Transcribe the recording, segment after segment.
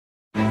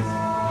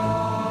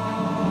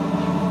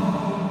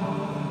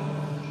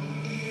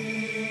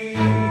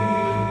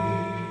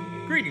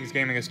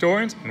Greetings, gaming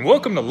historians, and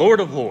welcome to Lord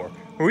of Lore,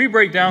 where we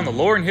break down the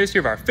lore and history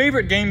of our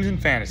favorite games and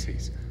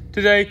fantasies.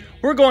 Today,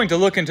 we're going to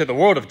look into the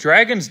world of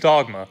Dragon's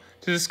Dogma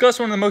to discuss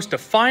one of the most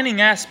defining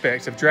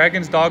aspects of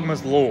Dragon's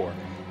Dogma's lore,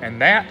 and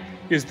that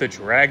is the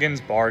Dragon's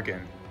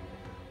Bargain.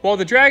 While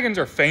the dragons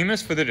are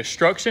famous for their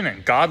destruction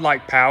and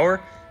godlike power,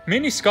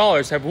 many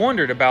scholars have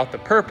wondered about the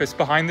purpose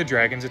behind the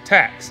dragon's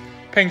attacks,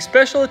 paying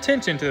special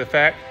attention to the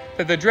fact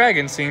that the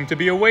dragons seem to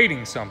be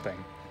awaiting something.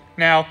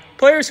 Now,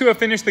 players who have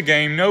finished the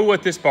game know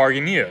what this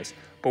bargain is,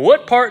 but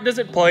what part does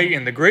it play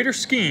in the greater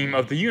scheme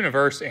of the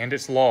universe and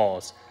its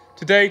laws?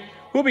 Today,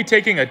 we'll be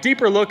taking a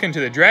deeper look into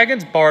the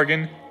Dragon's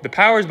Bargain, the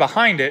powers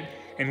behind it,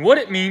 and what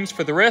it means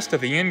for the rest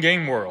of the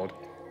in-game world.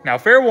 Now,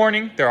 fair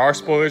warning, there are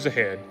spoilers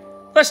ahead.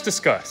 Let's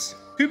discuss.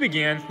 To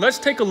begin, let's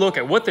take a look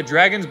at what the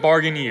Dragon's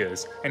Bargain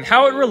is, and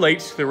how it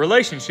relates to the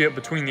relationship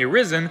between the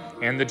Arisen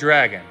and the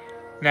dragon.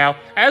 Now,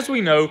 as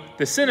we know,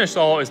 the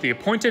Seneschal is the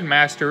appointed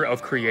master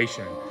of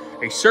creation,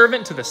 a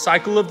servant to the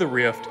cycle of the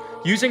rift,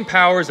 using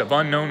powers of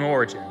unknown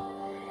origin.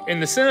 In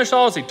the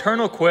Seneschal's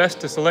eternal quest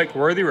to select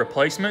worthy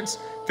replacements,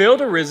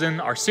 failed Arisen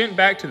are sent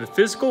back to the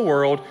physical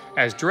world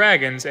as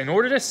dragons in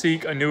order to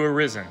seek a new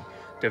Arisen,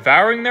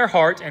 devouring their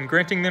heart and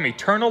granting them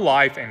eternal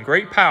life and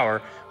great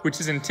power, which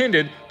is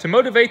intended to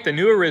motivate the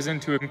new Arisen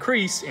to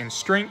increase in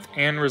strength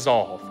and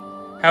resolve.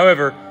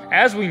 However,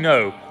 as we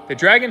know, the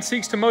dragon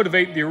seeks to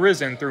motivate the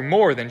Arisen through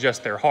more than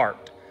just their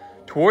heart.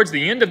 Towards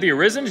the end of the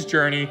Arisen's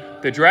journey,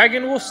 the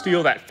dragon will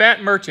steal that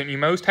fat merchant you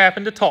most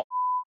happen to talk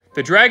to.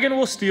 The dragon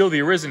will steal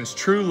the Arisen's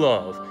true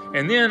love,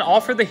 and then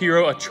offer the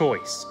hero a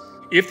choice.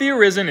 If the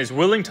Arisen is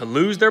willing to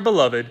lose their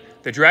beloved,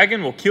 the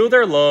dragon will kill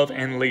their love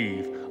and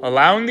leave,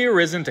 allowing the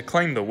Arisen to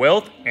claim the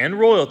wealth and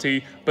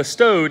royalty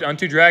bestowed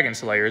unto dragon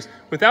slayers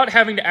without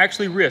having to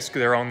actually risk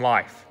their own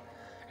life.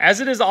 As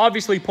it is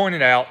obviously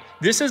pointed out,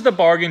 this is the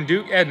bargain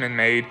Duke Edmund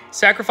made,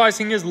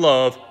 sacrificing his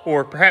love,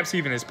 or perhaps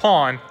even his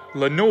pawn,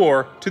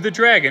 Lenore, to the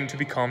dragon to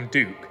become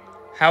Duke.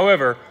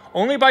 However,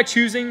 only by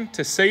choosing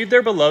to save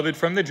their beloved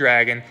from the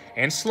dragon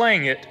and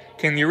slaying it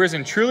can the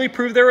Arisen truly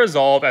prove their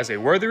resolve as a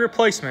worthy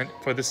replacement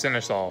for the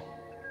Seneschal.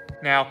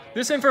 Now,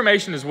 this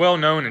information is well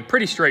known and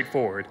pretty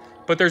straightforward,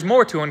 but there's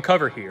more to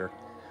uncover here.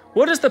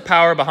 What is the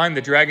power behind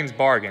the Dragon's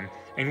Bargain,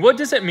 and what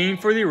does it mean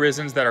for the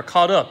Arisens that are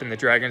caught up in the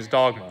Dragon's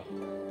Dogma?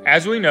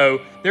 As we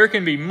know, there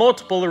can be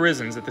multiple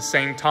Arisens at the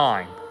same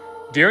time.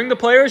 During the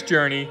player's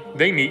journey,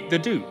 they meet the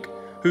Duke,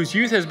 whose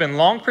youth has been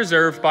long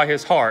preserved by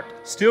his heart,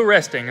 still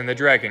resting in the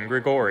dragon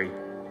Grigori.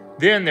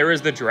 Then there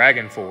is the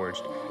Dragon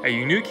Forged, a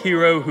unique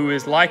hero who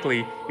is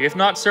likely, if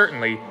not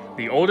certainly,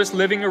 the oldest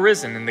living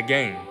Arisen in the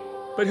game.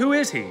 But who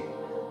is he?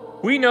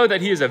 We know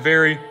that he is a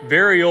very,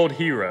 very old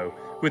hero,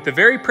 with the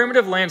very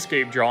primitive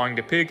landscape drawing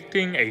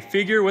depicting a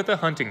figure with a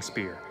hunting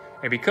spear.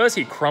 And because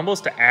he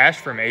crumbles to ash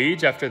from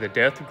age after the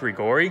death of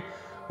Grigori,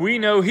 we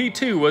know he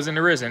too was an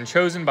Arisen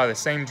chosen by the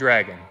same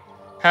dragon.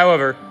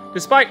 However,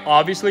 despite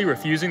obviously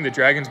refusing the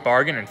Dragon's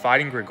Bargain and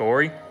fighting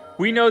Grigori,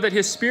 we know that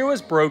his spear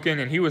was broken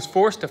and he was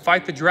forced to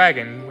fight the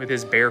dragon with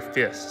his bare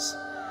fists.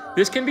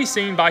 This can be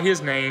seen by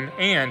his name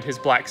and his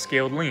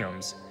black-scaled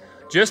limbs.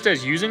 Just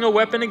as using a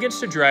weapon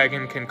against a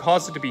dragon can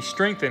cause it to be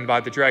strengthened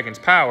by the dragon's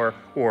power,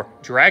 or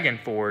Dragon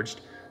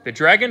Forged, the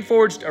Dragon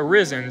Forged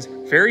Arisen's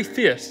very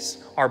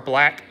fists are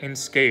black and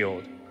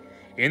scaled.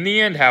 In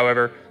the end,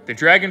 however, the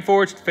Dragon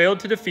Forged failed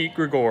to defeat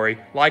Grigori,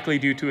 likely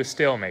due to a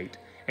stalemate,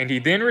 and he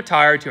then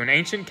retired to an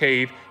ancient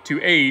cave to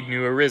aid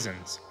new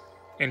Arisens.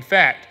 In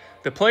fact,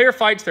 the player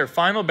fights their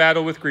final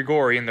battle with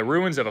Grigori in the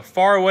ruins of a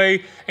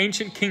faraway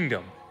ancient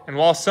kingdom, and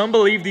while some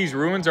believe these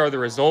ruins are the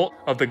result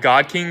of the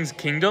God King's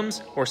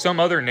kingdoms or some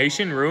other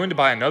nation ruined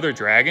by another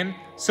dragon,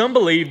 some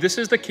believe this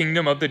is the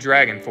kingdom of the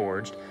Dragon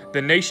Forged,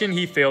 the nation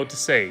he failed to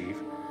save.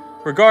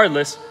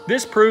 Regardless,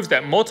 this proves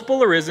that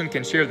multiple Arisen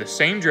can share the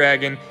same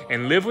dragon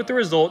and live with the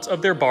results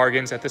of their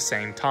bargains at the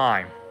same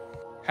time.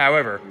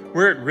 However,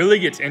 where it really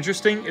gets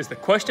interesting is the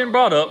question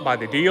brought up by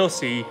the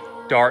DLC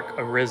Dark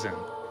Arisen.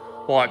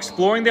 While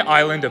exploring the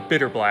island of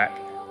Bitterblack,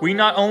 we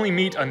not only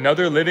meet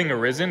another living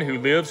Arisen who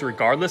lives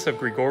regardless of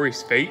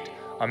Grigori's fate,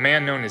 a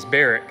man known as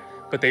Barrick,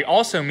 but they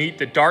also meet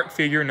the dark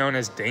figure known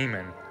as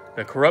Damon,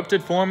 the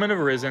corrupted form of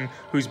Arisen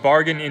whose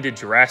bargain ended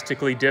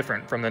drastically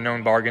different from the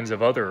known bargains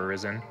of other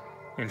Arisen.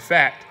 In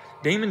fact,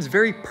 Damon's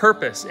very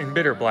purpose in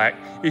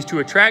Bitterblack is to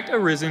attract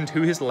Arisen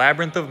to his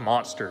labyrinth of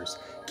monsters,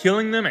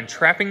 killing them and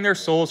trapping their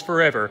souls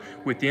forever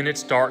within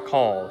its dark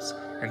halls.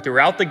 And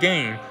throughout the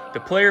game, the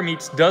player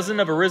meets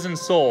dozens of Arisen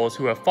souls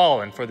who have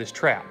fallen for this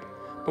trap.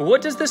 But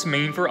what does this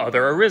mean for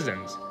other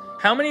Arisens?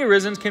 How many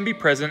Arisens can be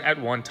present at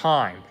one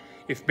time?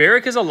 If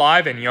Barrick is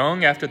alive and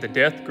young after the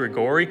death of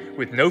Grigori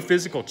with no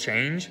physical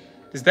change,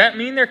 does that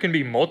mean there can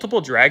be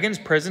multiple dragons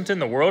present in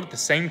the world at the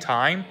same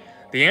time?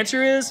 The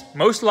answer is,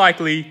 most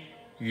likely,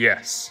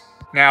 yes.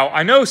 Now,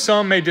 I know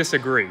some may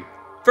disagree.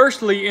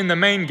 Firstly, in the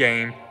main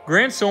game,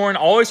 Grand Soren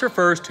always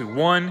refers to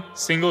one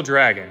single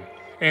dragon,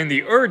 and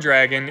the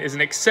Dragon is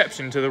an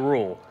exception to the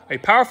rule, a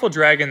powerful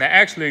dragon that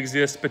actually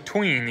exists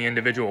between the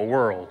individual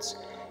worlds.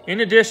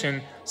 In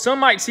addition, some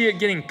might see it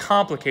getting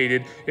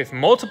complicated if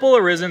multiple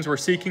Arisens were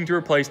seeking to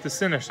replace the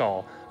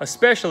Seneschal,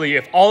 especially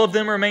if all of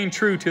them remained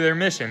true to their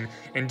mission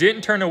and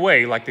didn't turn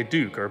away like the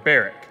Duke or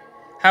Beric.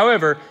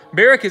 However,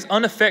 Beric is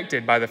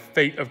unaffected by the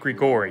fate of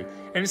Grigori,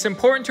 and it's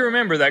important to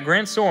remember that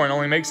Gran Soren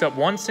only makes up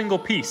one single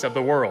piece of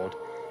the world.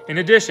 In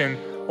addition,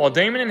 while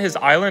Daemon and his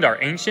island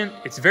are ancient,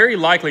 it's very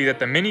likely that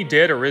the many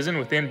dead Arisen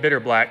within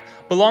Bitterblack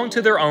belong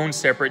to their own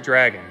separate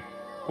dragon.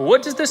 But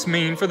what does this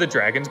mean for the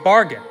dragon's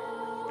bargain?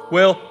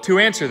 Well, to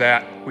answer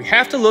that, we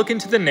have to look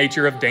into the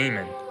nature of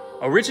Daemon.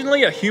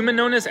 Originally a human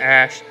known as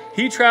Ash,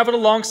 he traveled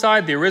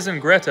alongside the Arisen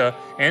Greta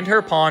and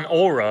her pawn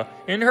Olra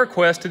in her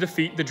quest to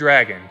defeat the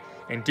dragon,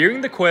 and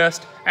during the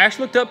quest, Ash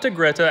looked up to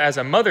Greta as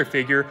a mother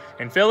figure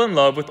and fell in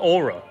love with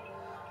Olra.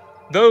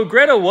 Though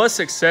Greta was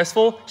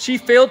successful, she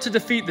failed to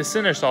defeat the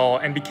Seneschal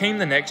and became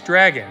the next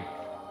dragon.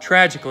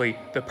 Tragically,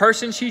 the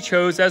person she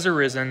chose as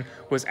Arisen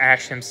was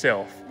Ash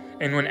himself,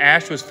 and when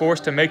Ash was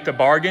forced to make the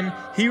bargain,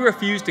 he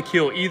refused to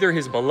kill either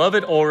his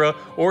beloved Olra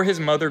or his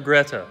mother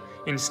Greta,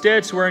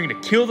 instead swearing to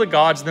kill the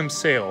gods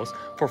themselves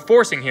for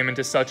forcing him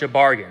into such a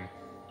bargain.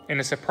 In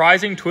a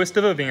surprising twist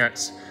of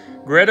events,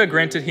 Greta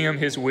granted him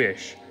his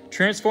wish,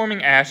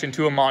 transforming Ash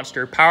into a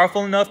monster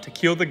powerful enough to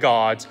kill the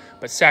gods,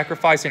 but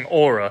sacrificing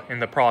Olra in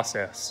the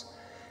process.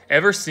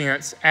 Ever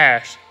since,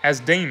 Ash, as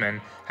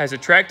Daemon, has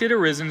attracted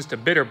Arisens to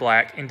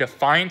Bitterblack in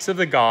defiance of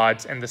the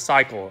gods and the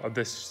cycle of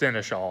the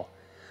Seneschal.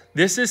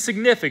 This is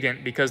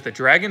significant because the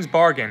dragon's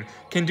bargain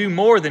can do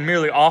more than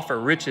merely offer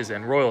riches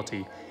and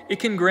royalty. It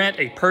can grant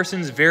a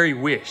person's very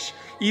wish,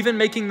 even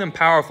making them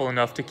powerful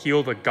enough to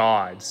kill the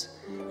gods.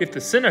 If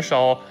the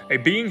Seneschal, a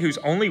being whose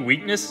only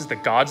weakness is the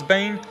God's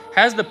Bane,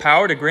 has the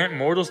power to grant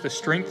mortals the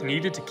strength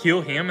needed to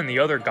kill him and the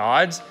other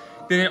gods,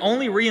 then it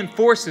only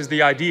reinforces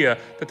the idea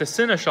that the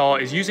Seneschal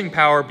is using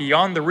power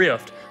beyond the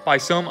rift by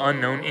some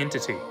unknown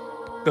entity.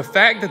 The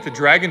fact that the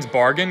dragon's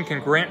bargain can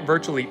grant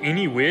virtually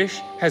any wish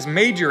has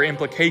major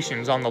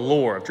implications on the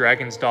lore of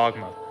Dragon's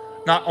Dogma.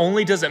 Not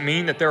only does it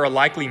mean that there are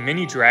likely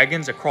many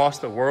dragons across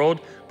the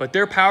world, but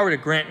their power to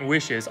grant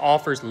wishes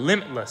offers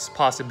limitless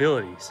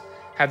possibilities.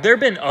 Have there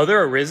been other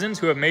Arisens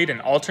who have made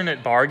an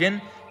alternate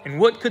bargain? And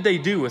what could they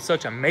do with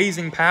such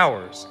amazing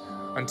powers?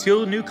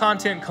 Until new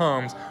content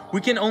comes,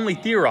 we can only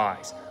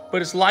theorize,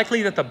 but it's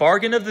likely that the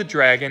bargain of the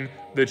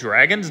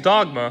Dragon's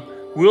Dogma,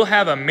 will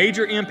have a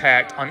major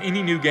impact on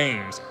any new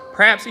games,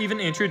 perhaps even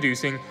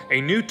introducing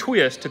a new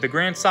twist to the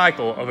grand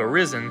cycle of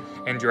Arisen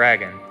and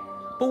Dragon.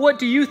 But what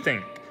do you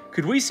think?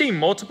 Could we see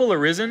multiple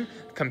Arisen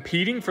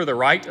competing for the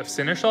right of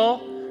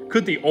Seneschal?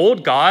 Could the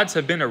old gods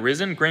have been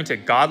Arisen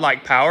granted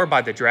godlike power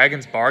by the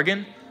dragon's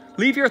bargain?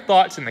 Leave your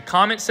thoughts in the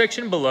comment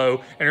section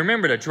below, and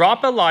remember to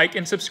drop a like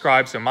and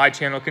subscribe so my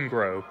channel can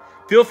grow.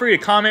 Feel free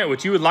to comment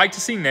what you would like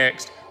to see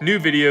next, new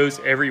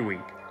videos every week.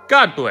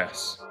 God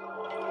bless.